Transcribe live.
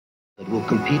It will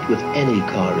compete with any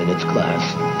car in its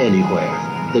class, anywhere.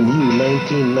 The new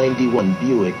 1991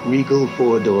 Buick Regal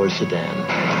four-door sedan.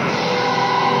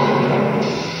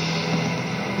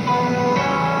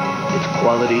 Its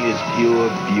quality is pure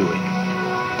Buick.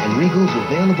 And Regal's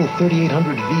available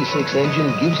 3800 V6 engine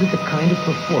gives it the kind of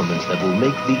performance that will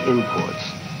make the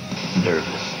imports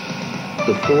nervous.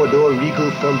 The four-door Regal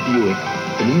from Buick,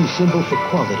 the new symbol for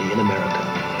quality in America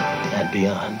and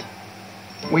beyond.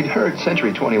 We'd heard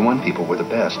Century 21 people were the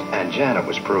best, and Janet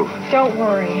was proof. Don't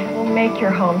worry. We'll make your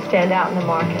home stand out in the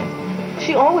market.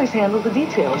 She always handled the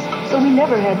details, so we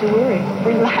never had to worry.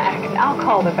 Relax. I'll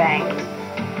call the bank.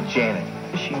 Janet,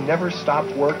 she never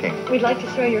stopped working. We'd like to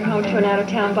throw your home to an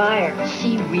out-of-town buyer.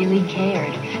 She really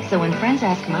cared. So when friends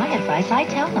ask my advice, I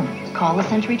tell them, call the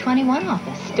Century 21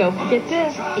 office. Don't forget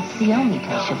this. It's the only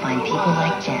place you'll find people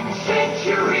like Janet.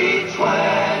 Century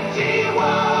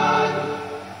 21.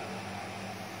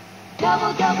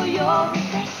 Double, double your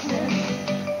refreshment.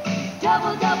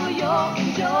 Double, double your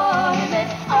enjoyment.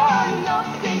 Oh, no,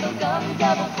 single gum,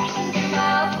 double freshens your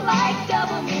mouth like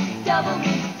double mint gum.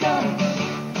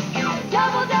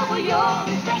 Double, double your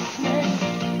refreshment.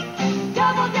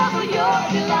 Double, double your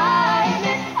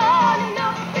delight. Oh,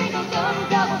 no, single gum,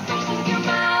 double freshens your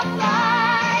mouth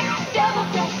like double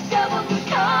fresh, double good.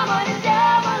 Come on and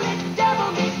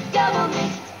double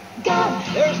mint gum.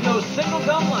 There's no single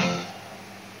gum like it.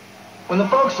 When the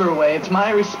folks are away, it's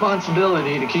my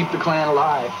responsibility to keep the clan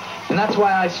alive. And that's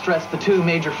why I stress the two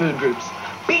major food groups,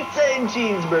 pizza and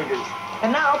cheeseburgers.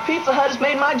 And now Pizza Hut has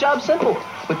made my job simple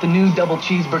with the new double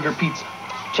cheeseburger pizza.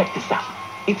 Check this out.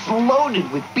 It's loaded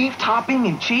with beef topping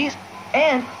and cheese,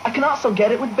 and I can also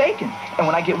get it with bacon. And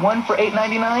when I get one for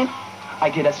 $8.99, I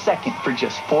get a second for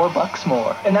just $4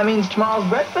 more. And that means tomorrow's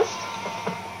breakfast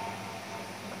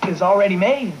is already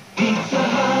made. Pizza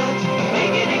Hut,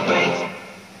 making it great.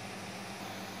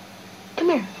 Come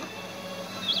here.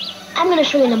 I'm going to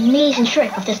show you an amazing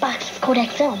trick with this box of Kodak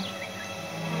film.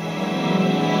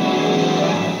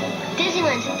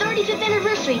 Disneyland's 35th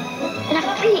anniversary and a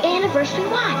free anniversary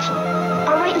watch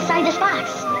are right inside this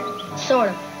box. Sort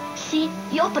of. See,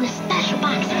 you open a special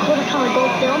box of Kodak color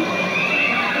gold film,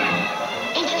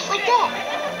 and just like that,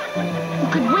 you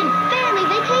could win family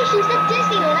vacations to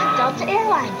Disneyland on Delta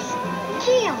Airlines.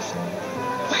 Deals.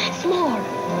 Lots more.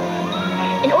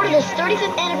 And order this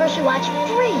 35th anniversary watch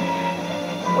free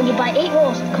when you buy 8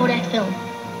 rolls of Kodak film.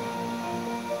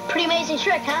 Pretty amazing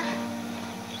trick, huh?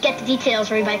 Get the details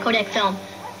where you buy Kodak film.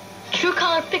 True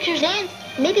color pictures and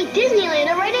maybe Disneyland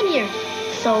are right in here.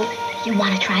 So, you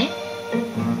want to try it?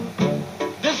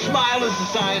 This smile is a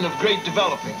sign of great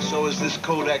developing. So is this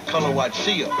Kodak Color Watch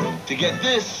seal. To get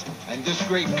this and this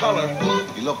great color,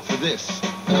 you look for this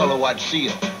Color Watch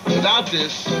seal. Without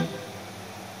this,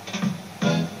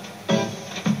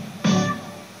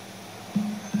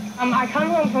 I come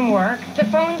home from work, the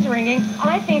phone's ringing,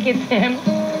 I think it's him,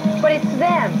 but it's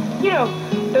them. You know,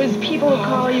 those people who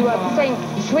call you up saying,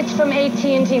 switch from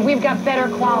AT&T, we've got better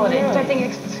quality. So I think,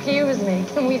 excuse me,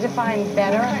 can we define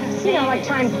better? You know, like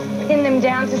try and pin them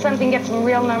down to something, get some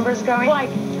real numbers going.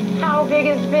 Like, how big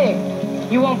is big?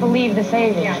 You won't believe the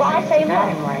savings. Well, I say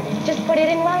look, just put it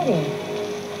in writing.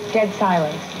 Dead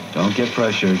silence. Don't get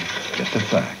pressured, get the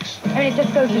facts. I mean, it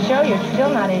just goes to show you, it's still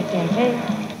not AT&T.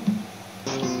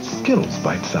 Skittles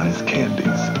bite-sized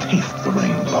candies. Taste the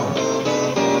rainbow.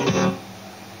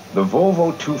 The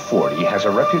Volvo 240 has a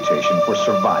reputation for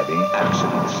surviving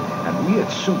accidents, and we at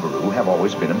Subaru have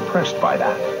always been impressed by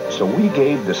that. So we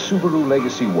gave the Subaru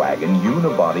Legacy wagon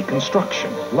unibody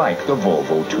construction, like the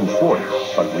Volvo 240.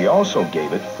 But we also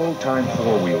gave it full-time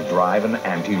four-wheel drive and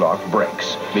anti-lock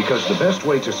brakes, because the best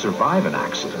way to survive an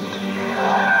accident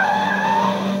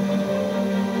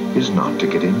is not to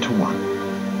get into one.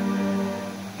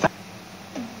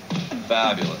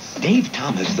 Fabulous. Dave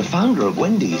Thomas, the founder of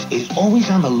Wendy's, is always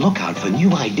on the lookout for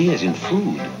new ideas in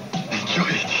food. Enjoy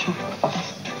it.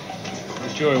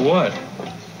 Enjoy what?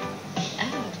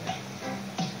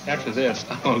 After this,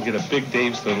 I'm going to get a big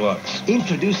Dave's Deluxe.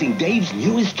 Introducing Dave's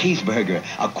newest cheeseburger.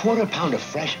 A quarter-pound of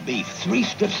fresh beef, 3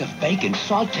 strips of bacon,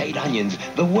 sauteed onions,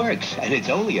 the works, and it's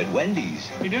only at Wendy's.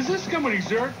 Hey, does this come with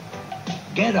dessert?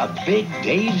 Get a big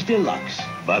Dave's Deluxe.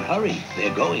 But hurry,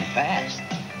 they're going fast.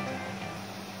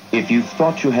 If you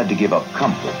thought you had to give up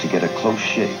comfort to get a close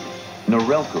shave,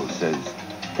 Norelco says,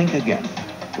 think again.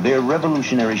 Their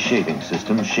revolutionary shaving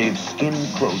system shaves skin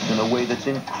close in a way that's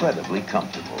incredibly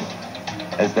comfortable.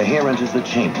 As the hair enters the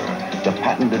chamber, the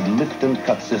patented lift and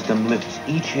cut system lifts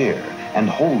each hair and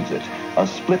holds it a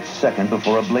split second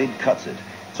before a blade cuts it,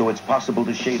 so it's possible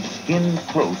to shave skin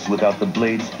close without the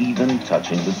blades even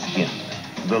touching the skin.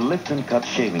 The lift and cut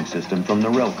shaving system from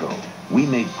Norelco. We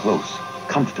made close,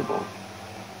 comfortable.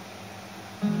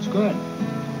 It's good.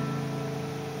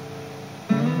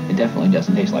 It definitely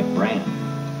doesn't taste like Bran.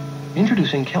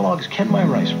 Introducing Kellogg's Kenmei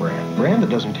Rice Bran. Bran that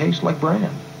doesn't taste like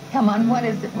Bran. Come on, what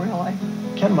is it really?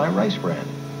 Kenmei Rice Bran.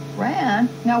 Bran?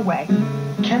 No way.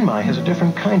 Kenmei has a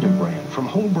different kind of bran from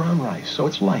whole brown rice, so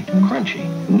it's light and crunchy.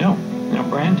 No. Now,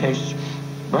 Bran tastes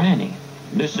branny.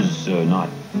 This is not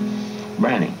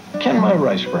branny. Kenmei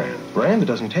Rice Bran. Bran that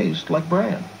doesn't taste like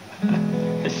Bran.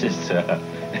 This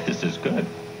is good.